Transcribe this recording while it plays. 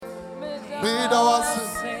Midawasi.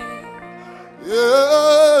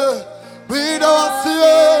 Yeah. Midawasi.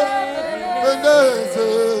 Beneze.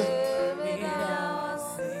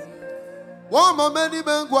 One more many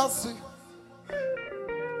men guasi.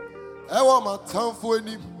 I want my town for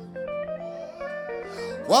any.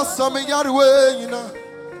 What's some in your way, you know?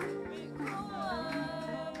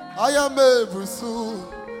 I am a pursue.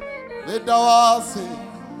 Midawasi.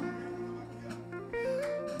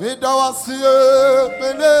 Midawasi.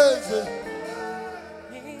 Beneze.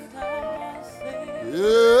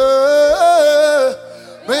 Yeah.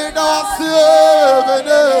 Midawasi.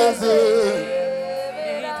 Beneze.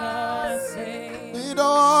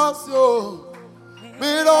 Midawasi.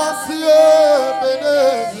 Midawasi.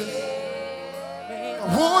 Beneze.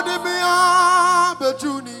 Hold me up,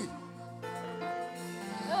 Juni.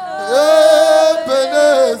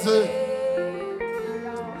 Beneze.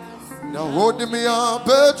 Now hold me up,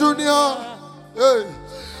 Junior. Hey,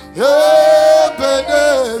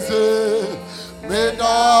 Beneze.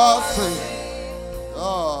 Midawasi.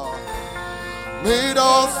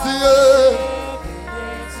 Midawasi.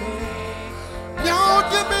 Now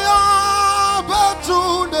give me up,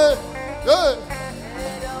 Junior. Hey.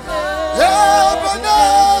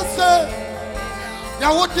 Beneze.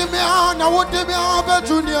 Now what do me on,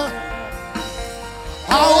 Junior?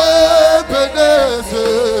 How Beneze.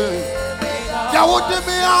 Now what do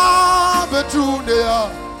me on, Junior?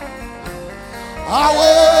 How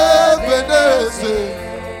Beneze.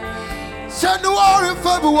 January,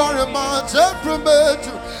 February, March, April, May,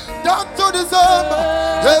 June, down to December.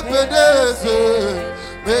 Beneze.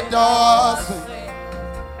 Midawasi.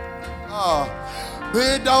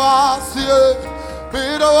 Midawasi,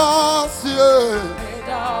 Midawasi,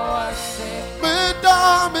 Midawasi,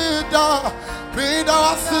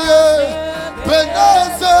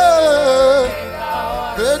 Beneze,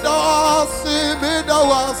 Midawasi,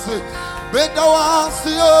 Midawasi,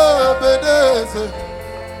 Midawasi, Beneze,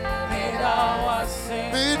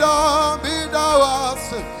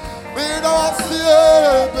 Midawasi, Midawasi,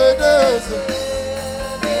 Beneze,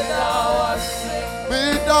 Midawasi.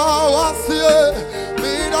 Midawasi,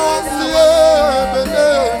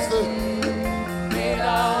 Beneze.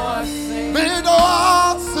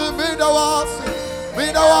 Midawasi, Midawasi,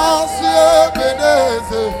 Midawasi,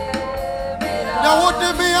 Beneze. Now what do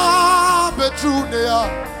me up, Junior?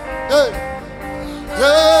 Hey,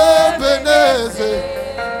 Beneze.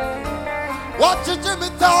 What did you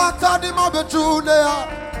tell him about Junior?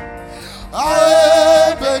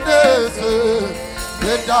 Beneze.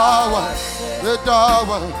 Midawasi,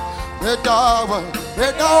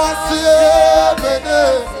 Midawasi,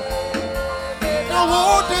 Beneze. Now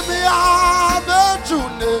won't it be a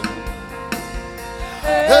June?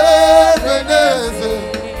 Beneze.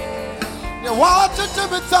 Now watch it to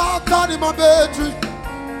be taught in my bedroom.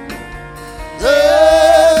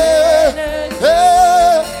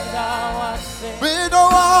 Midawasi,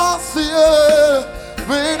 Midawasi,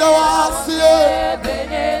 Midawasi,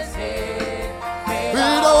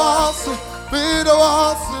 Midawasi,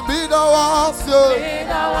 Midawasi, Midawasi,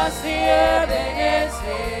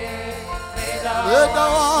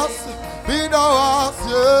 Midawasi,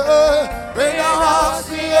 Midawasi,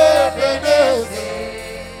 Midawasi, Beneze.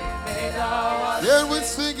 Yeah, we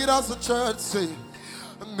sing it as a church, sing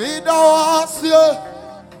Midawasi.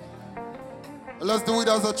 Let's do it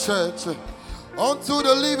as a church. Unto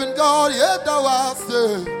the living God,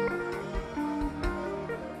 Midawasi.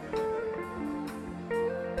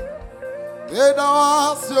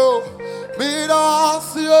 Midawasi,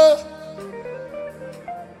 Midawasi,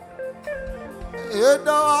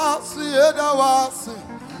 Midawasi, Midawasi,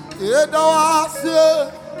 Midawasi.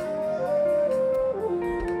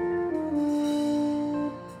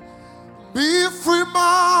 Be free,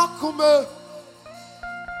 Makume.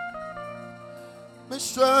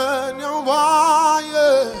 Mission your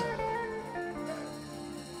wire.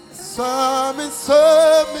 Sami.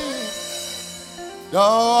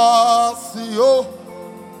 Dawasi,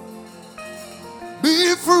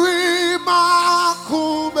 be free,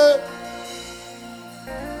 Makume.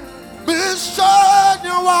 Mission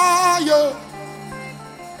your wire.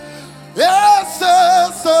 Yes,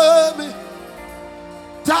 me.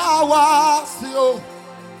 Dawasi,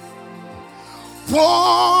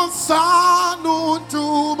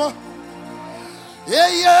 Ponsanutuma.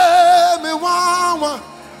 Yeah, me wawa.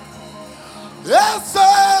 Yes,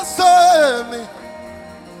 me.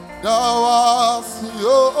 Dawasi,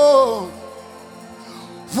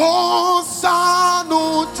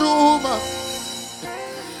 Ponsanutuma.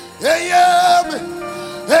 Yeah,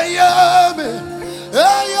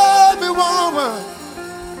 me wawa.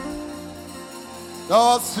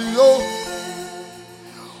 Dawasi,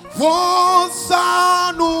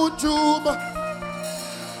 Wonsanu Juma.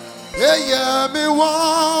 Yeah, me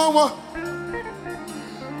wawa.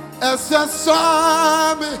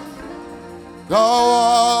 Esesame.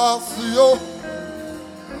 Dawasio.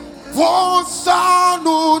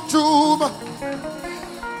 Wonsanu Juma.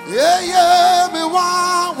 Yeah, me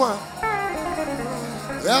wawa.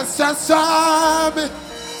 Esesame.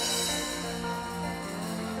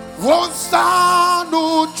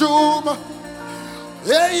 Wonsanu Juma.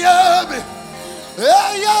 Yeah,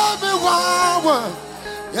 me wawa.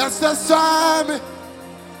 Yes, that's me.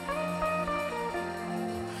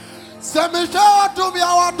 Send me to me,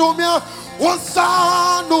 I do me. One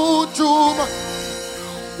son, no Juma.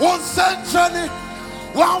 1 century.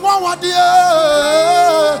 One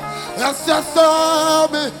dear. Yes, that's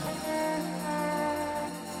me.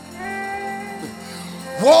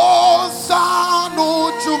 One son,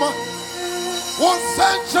 no Juma. 1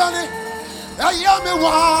 century. I am a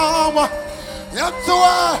wawa.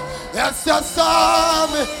 Yes,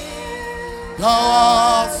 me.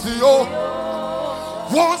 Dawasio.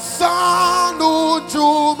 Wonsanu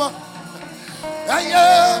Juma. I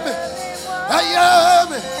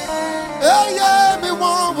am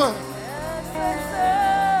wawa.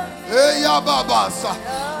 Babasa.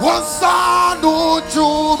 Wonsanu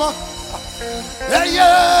Juma. I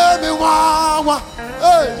am wawa.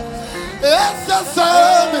 Yes,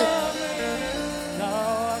 me.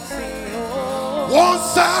 1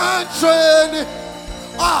 century.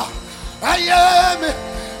 I am.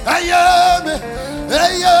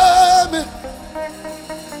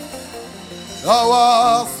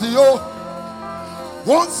 Dawasio.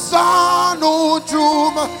 Wonsanu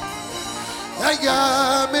Juma. I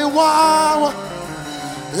am wawa.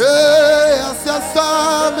 Yes,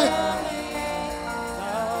 me.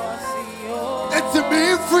 It's me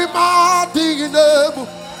free my dignity.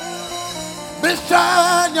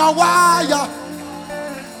 Mission your wire.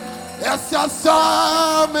 Yes,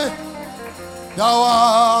 me.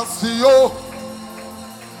 Dawasio.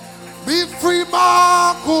 Be free,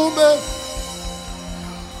 Makume.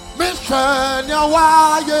 Mission your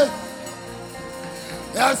wire.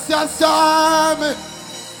 Yes, me.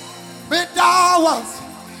 Me dawas.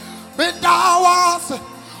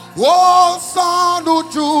 Oh, Sanu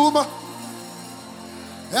Juma.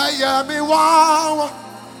 Yeah, me wow.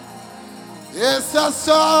 Yes,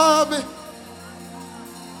 me.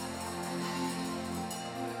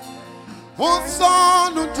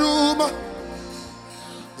 Wonsanu Juma.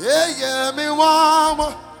 Yeah, me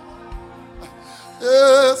wawa.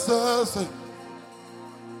 Yes, Nasi.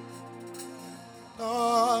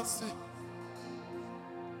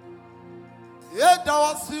 Yeah,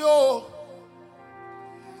 Dawasio.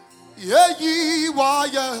 Yeah, ye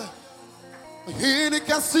wire.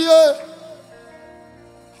 Hinikasia.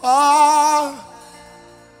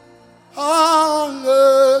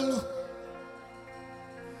 Hallelujah.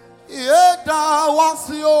 Yeah,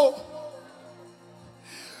 Dawasio.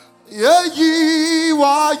 Yeah, ye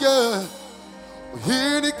wire.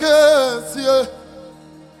 Hinikasia.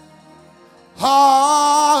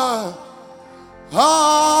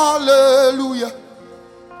 Hallelujah.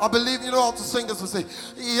 I believe you know how to sing this. We say,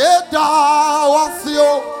 yeah,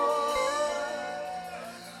 Dawasio.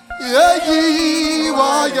 Yeah, ye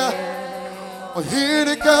wire.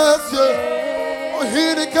 Hinikasia.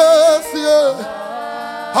 Hinikasia.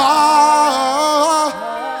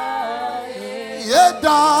 Yeah,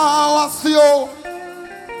 Dawasio.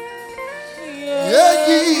 Yeah,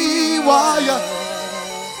 ye wire.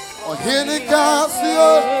 Hinikasia.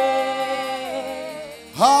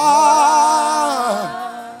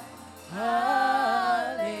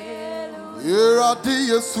 Here I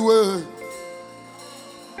did swear.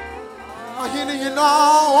 I hear you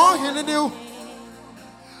now, I hear you.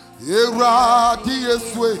 Here I did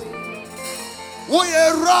swear. We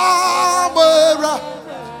are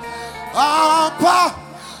Ampa.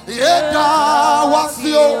 Yeah,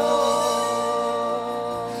 Dawasio.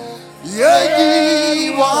 Yeah, ye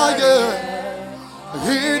wire.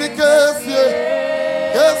 Hinikasia.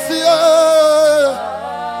 Yes,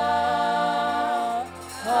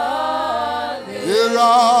 here I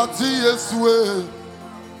did swear.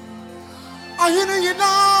 I hear you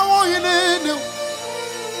now, I hear you.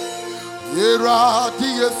 Here I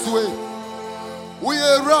did swear. We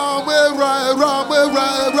are ram.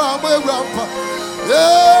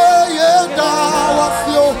 Yeah,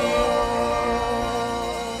 Dawasio.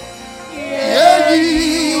 Yeah,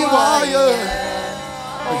 ye wire.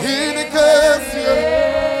 Hinikasia.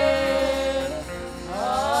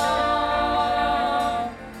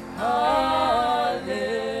 Hallelujah.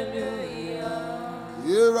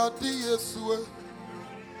 Here I did swear.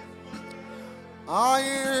 I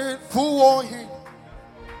I full him.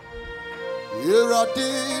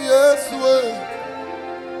 Iradi Yeswe.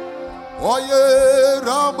 Oye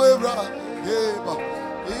Ramera. Eba.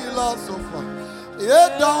 Ila Sofa.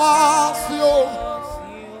 Edasio.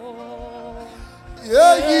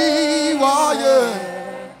 Ye waye.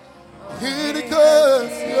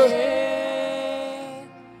 Hirikes.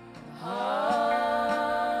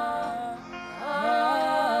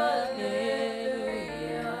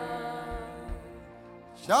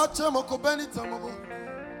 Shache mokobeni tamabo.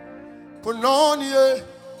 Punonie.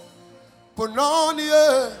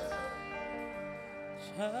 Punonie.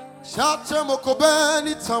 Shache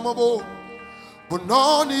mokobeni tamabo.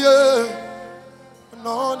 Punonie.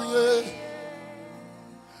 Punonie.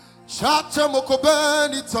 Shache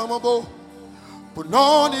mokobeni tamabo.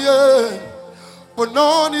 Punonie.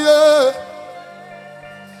 Punonie.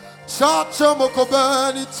 Shache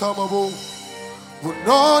mokobeni tamabo.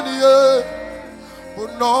 Punonie.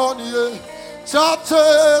 Punonie, chache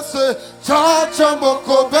se, chache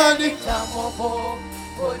moko beni tamobo.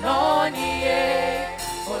 Punonie,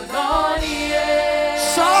 punonie,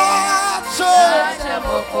 chache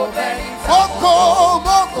moko beni moko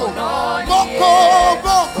moko moko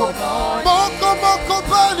moko moko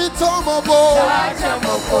beni tamobo. chache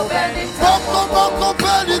moko beni Moko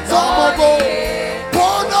beni tamobo.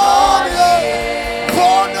 Punonie,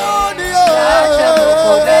 punonie, chache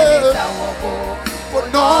moko beni tamobo.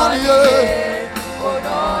 punonie.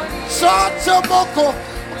 Shache moko,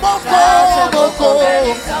 moko, moko.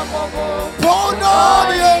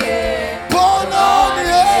 Punonie,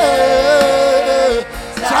 punonie.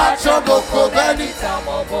 Shache moko beni.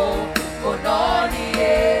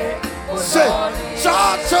 Say,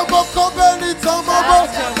 shache moko beni tamobo.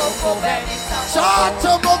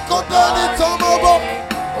 Shache moko beni tamobo.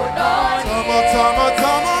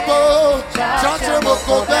 Tamobo. Shache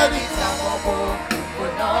moko beni.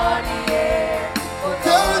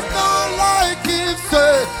 There is none like him,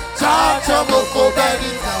 say, Chacha moko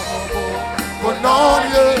beni tamobo.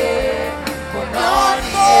 Punonie,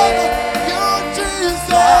 punonie. Your Jesus,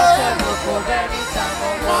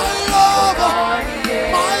 my lover,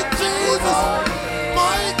 my Jesus,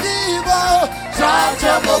 my giver.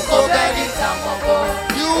 Chacha moko beni.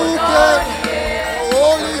 You can,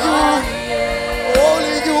 only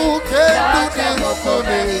you can do this for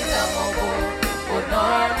me.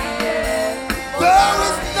 There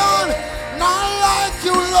is none like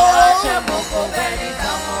you, Lord.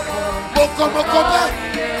 Moko moko be,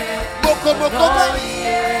 moko moko be,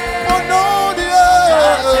 punonie.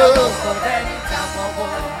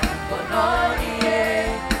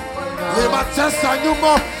 Lema tesa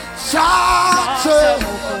nyumo, shache,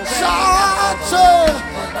 shache,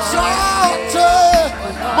 shache,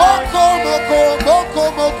 moko moko moko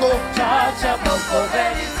moko.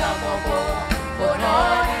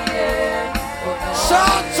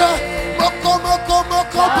 Shache, moko moko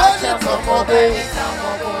moko beni tamobo.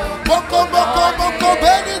 Moko moko moko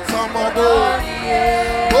beni tamobo.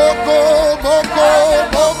 Moko moko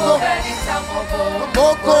moko.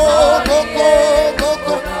 Moko moko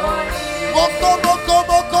moko. Moko moko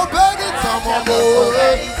moko beni tamobo.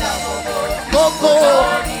 Moko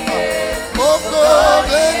moko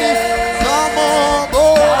beni tamobo.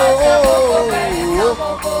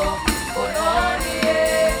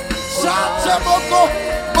 Shache moko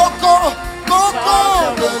moko moko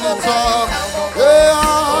beni tam. Eya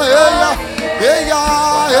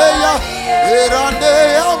erande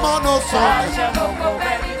amano son.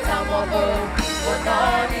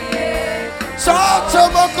 Shache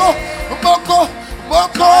moko moko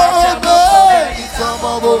moko beni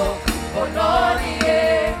tamobo.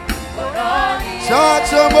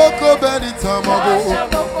 Shache moko beni tamobo.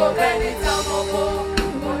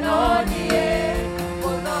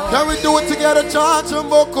 Can we do it together? Chacha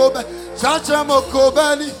moko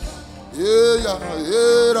beni. Yeah,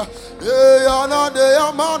 na de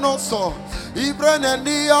amano so. Ibrene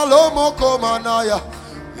ni alomo komanaya.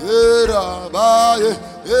 Era baye,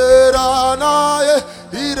 era naye,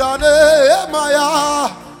 irane maya.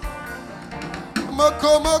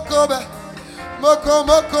 Moko moko be, moko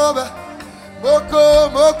moko be, moko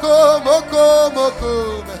moko moko moko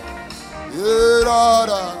be.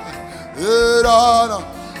 Era.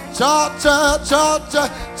 Cha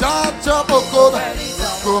moko be,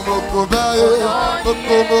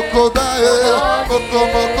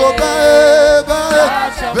 moko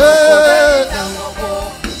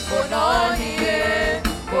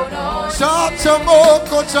Chacha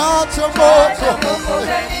moko, chacha moko,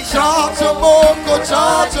 chacha moko,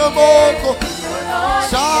 chacha moko,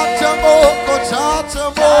 chacha moko, chacha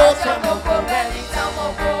moko.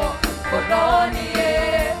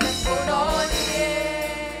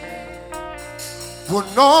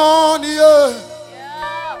 Punonie.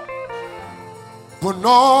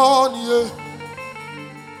 Punonie.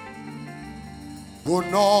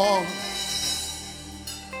 Punon.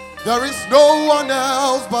 There is no one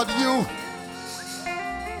else but you.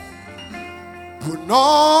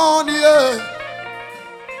 Punonie.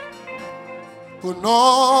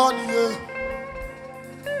 Punonie.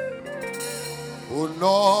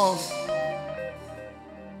 Punon.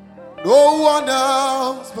 No one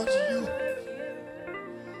else but you.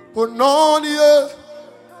 Punonie.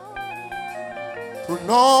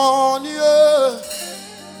 Punonie.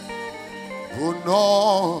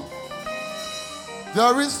 Punon.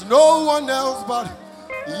 There is no one else but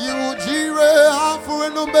you, Jireh, Alpha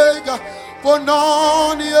and Omega.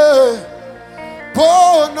 Punonie.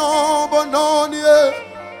 Punon, Punonie.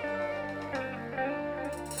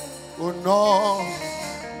 Punon.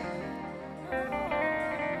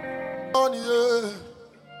 Punonie.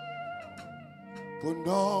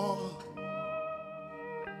 Punon.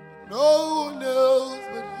 No one else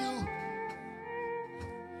but you.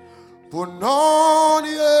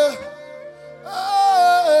 Punonie.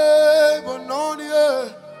 Hey,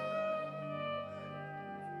 Punonie.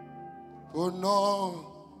 Punon.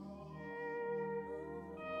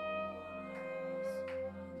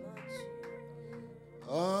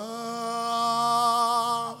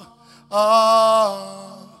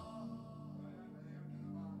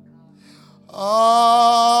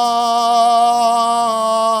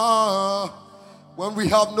 When we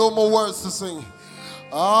have no more words to sing.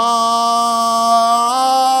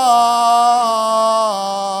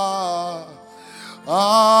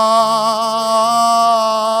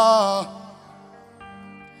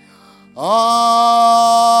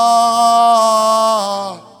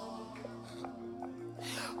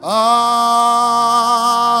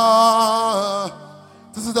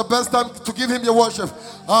 This is the best time to give him your worship.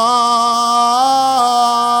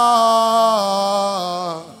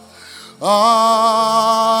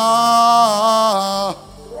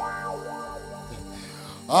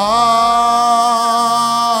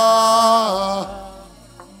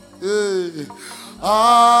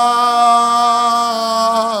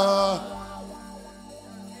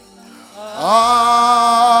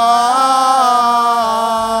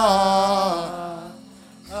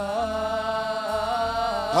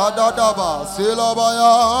 Adadaba,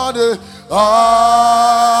 Silabayade,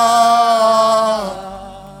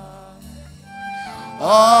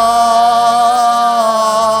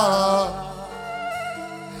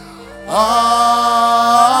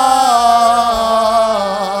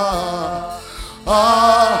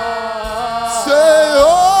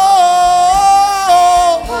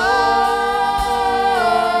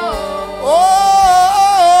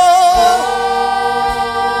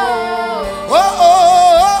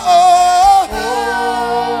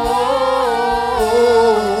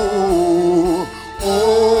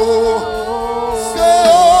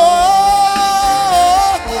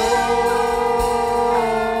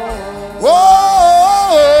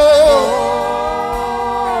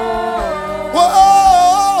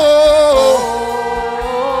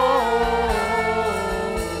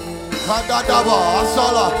 Kadadaba,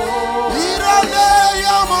 Asala, Irane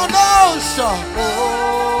Yamanosha,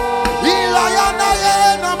 Ilayana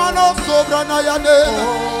Yena Manoso Branayane,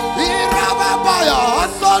 Irababaya,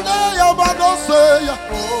 Asale Yamanoseya.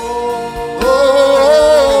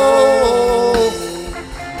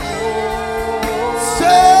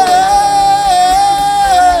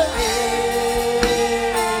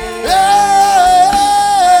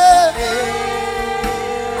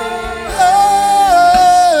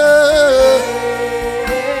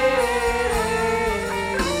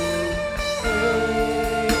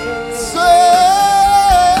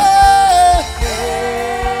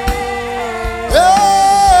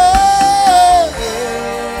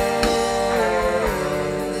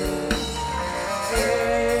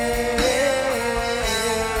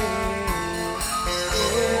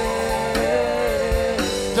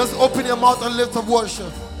 Just open your mouth and lift up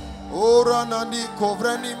worship. Ora nani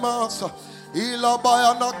kovreni masa. Ila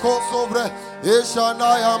bayana kosovre.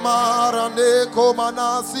 Ishana yamara ne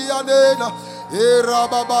komanasi anena. Ira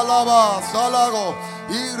babalaba salago.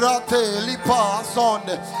 Irate lipa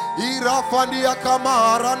sonde. Ira fandia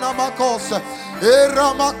kamara namakose.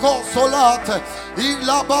 Ira makosolate.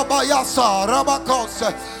 Ila babayasa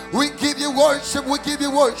rabakose. We give you worship. We give you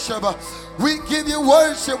worship. We give you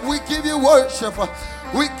worship. We give you worship.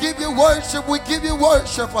 We give you worship, we give you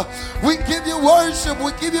worship, we give you worship,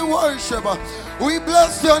 we give you worship. We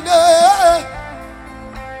bless your name.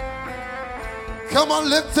 Come on,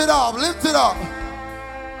 lift it up, lift it up.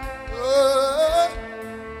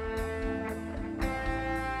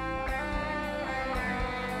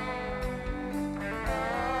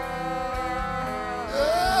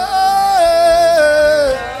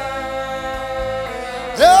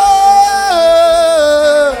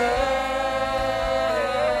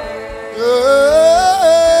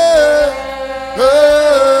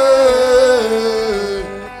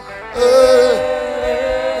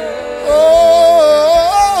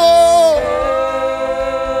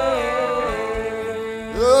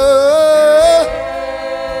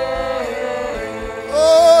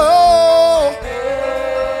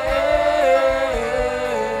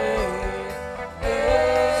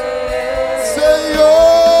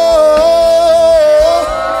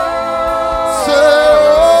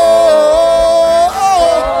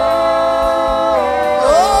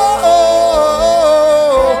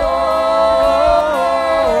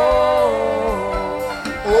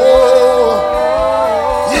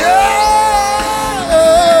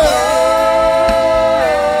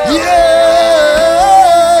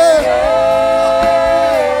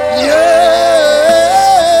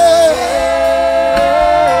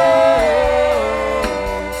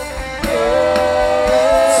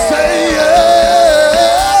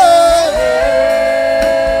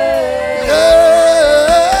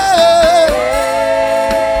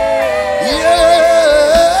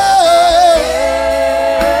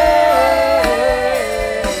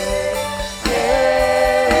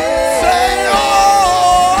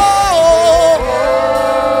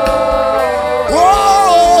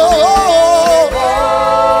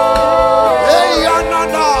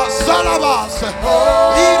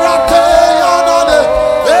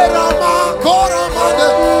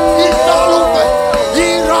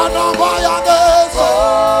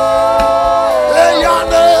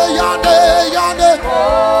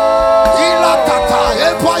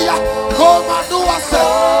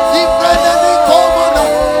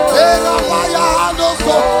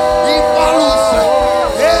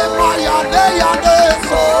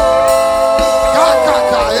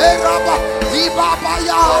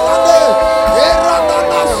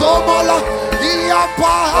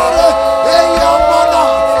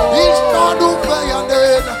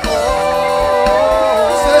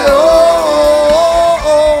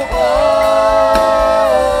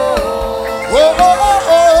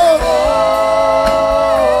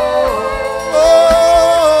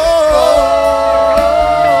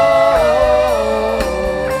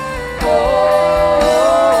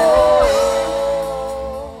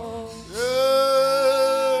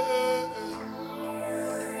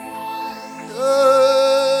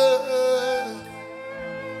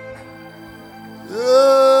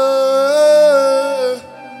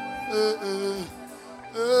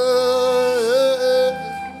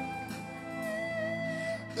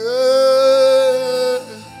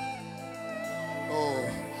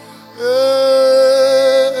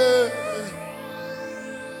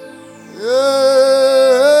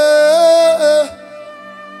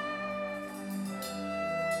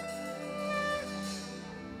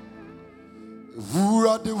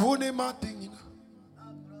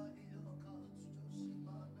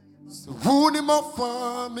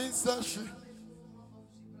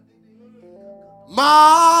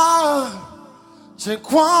 Ma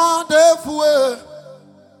Chinquande Fue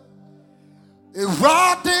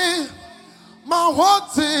Iradi Ma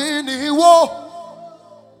Wati Niwo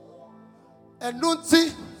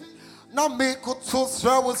Enunti Na Miko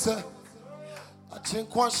Tusra was a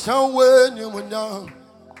Chinqua Shawe Nyumunya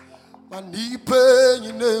Manipe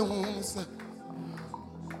Yinemus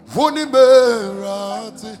Woni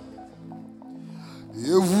Merati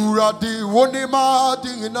Ewurade woni ma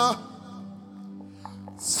dingina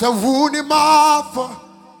se woni ma fa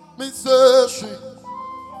mi se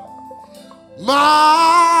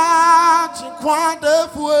ma Chinquande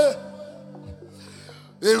Fue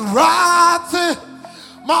Irate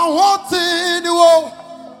ma woti ni wo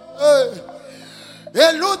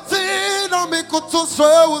eluti na mi kutu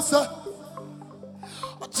sewusa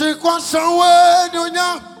Chinqua shawe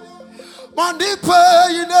dunya mandipe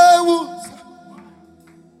yinewu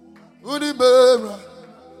Uni mera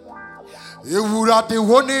Ewurade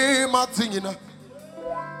woni matingina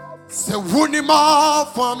Se woni ma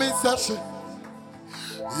fami seshe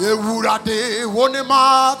Ewurade woni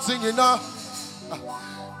matingina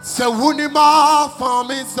Se woni ma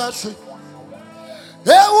fami seshe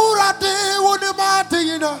Ewurade woni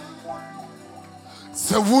matingina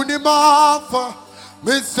Se woni ma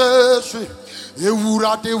fami seshe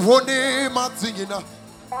Ewurade woni matingina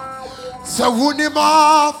Se woni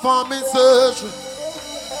ma fami seshe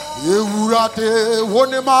Ewurade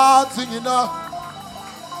woni ma tingina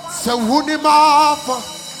Se woni ma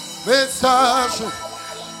fami seshe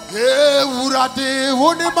Ewurade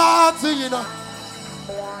woni ma tingina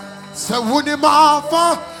Se woni ma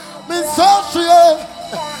fami seshe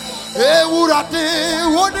Ewurade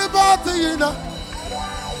woni ma tingina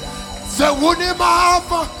Se woni ma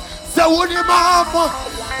fami Se unimama,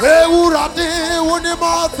 urade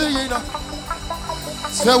unimatina.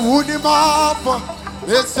 Se unimama,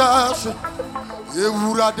 message,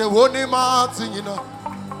 urade unimatina.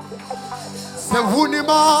 Se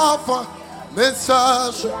unimama,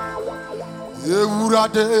 message,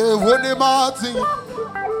 urade unimatina.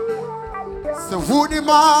 Se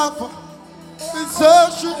unimama,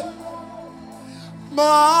 message,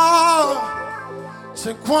 ma,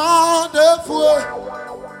 c'est quoi de fou?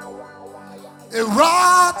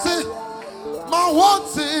 Erati, ma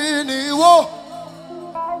wanti ni wo.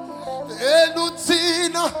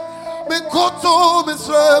 Enutina, me koto me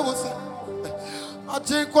srewuse.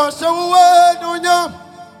 Ati kwa shewe no nyam.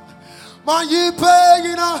 Ma yipe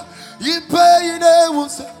yine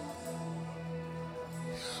wuse.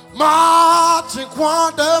 Ma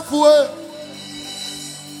chinkwa defue.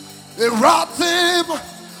 Erati, ma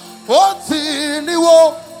wanti ni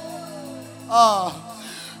wo. Ah.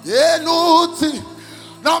 Enuti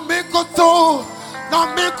na mikoto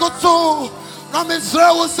na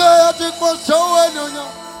misrewo se ati kwa showe nyonya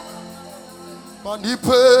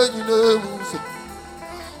manipe nyine wuse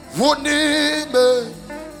woni me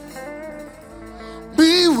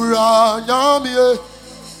biwura nyamie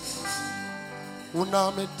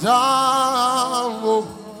una me dawo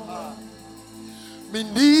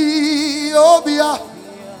mini obia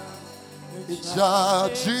ija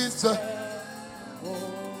Jesus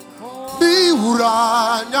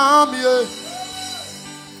biwura nyamie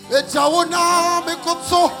ejawona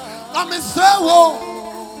mikoto na misewo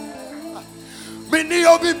mini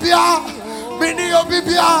obibia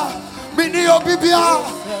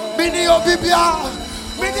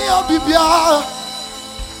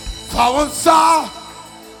fawansa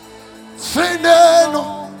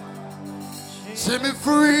fineno set me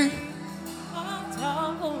free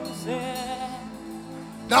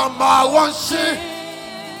now my one shit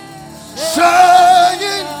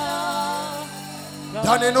saying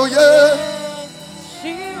Danino ye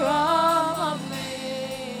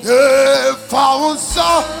found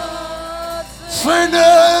some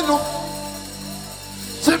fineno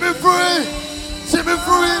set me free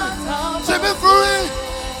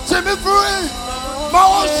my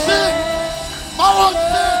one shit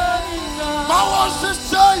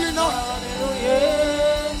saying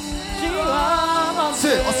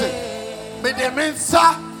say me de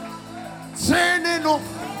mensa saying no.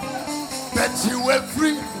 But you were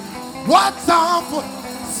free. What time for?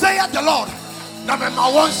 Say at the Lord. Now, my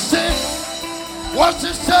one say, what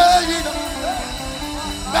she saying?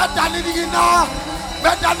 Better than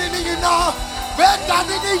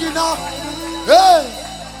you know. Hey,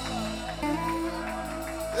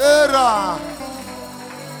 era.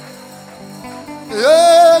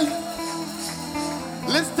 Hey,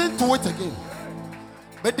 listen to it again.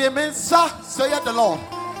 But the men say at the Lord.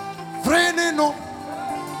 Free no.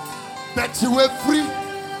 But you were free.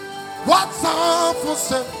 What's up for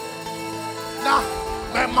say? Now,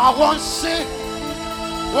 my one she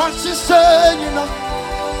say, you know,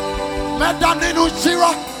 Medaninu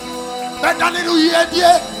Shira, Medaninu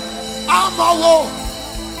Yedie, I'm a war.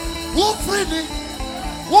 Who free me?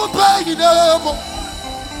 Who pay you the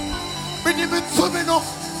Minimum Sumino,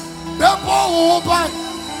 the boy who buy.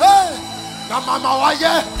 Hey, now, Mama, why,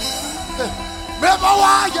 yeah, Mema,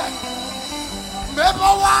 why,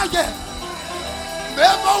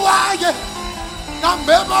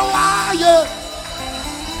 Remember why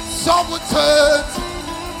sabotage.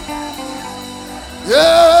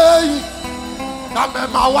 Yeah.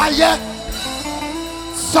 Remember why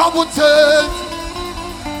sabotage.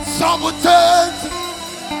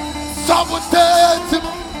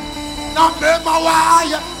 Remember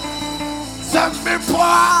why send me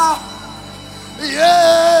poor.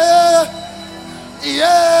 Yeah.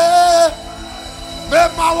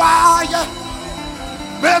 Remember why.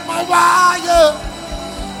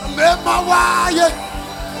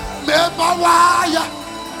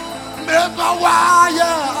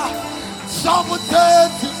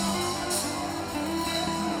 Sabotage.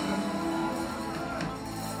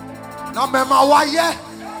 Now remember why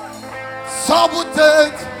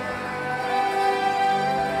sabotage.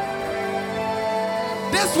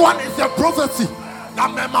 This one is a prophecy. Now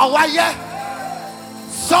remember why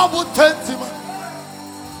sabotage.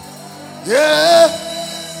 Yeah,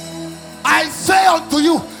 I say unto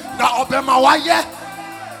you, now Obemawaye,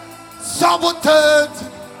 sabotage.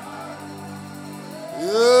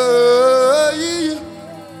 Yeah,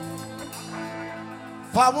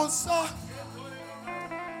 Famonsa,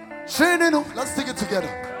 Shininu, let's take it together.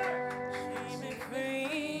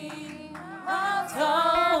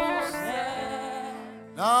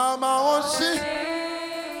 Now my one she.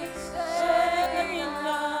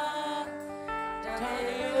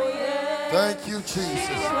 Thank you, Jesus.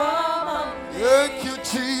 Thank you,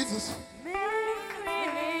 Jesus.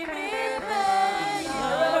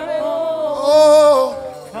 Oh,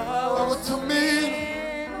 over to me.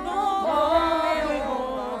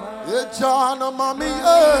 Yeah, John, mommy,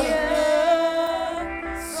 yeah.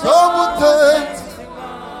 So good.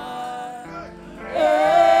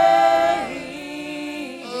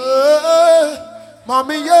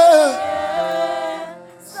 Mommy, yeah.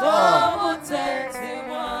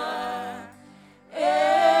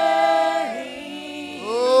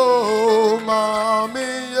 Oh, mommy,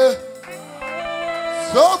 yeah.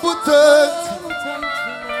 So good.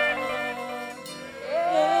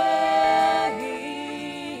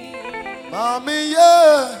 Mommy,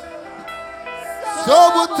 yeah. So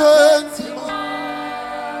good.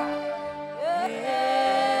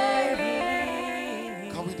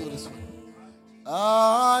 Can we do this one?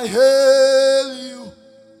 I hail you.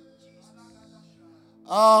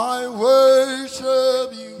 I worship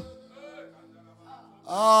you.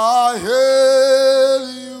 I hail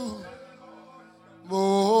you,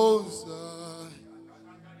 Most High.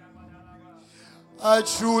 I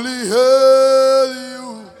truly hail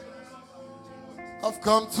you. I've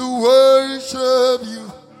come to worship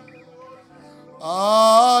you.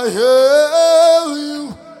 I hail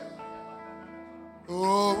you,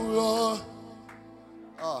 oh Lord.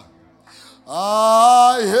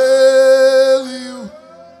 I hail you.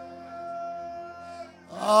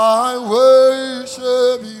 I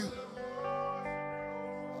worship you.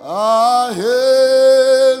 I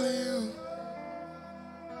hail you.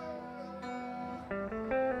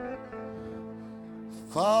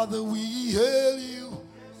 Father, we hail you.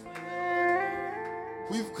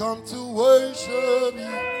 We've come to worship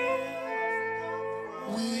you.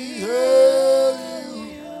 We hail you.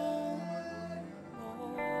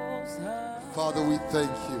 Father, we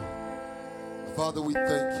thank you. Father, we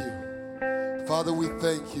thank you. Father, we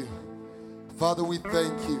thank you. Father, we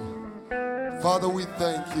thank you. Father, we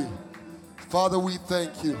thank you. Father, we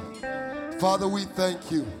thank you. Father, we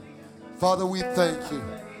thank you. Father, we thank you.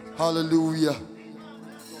 Hallelujah.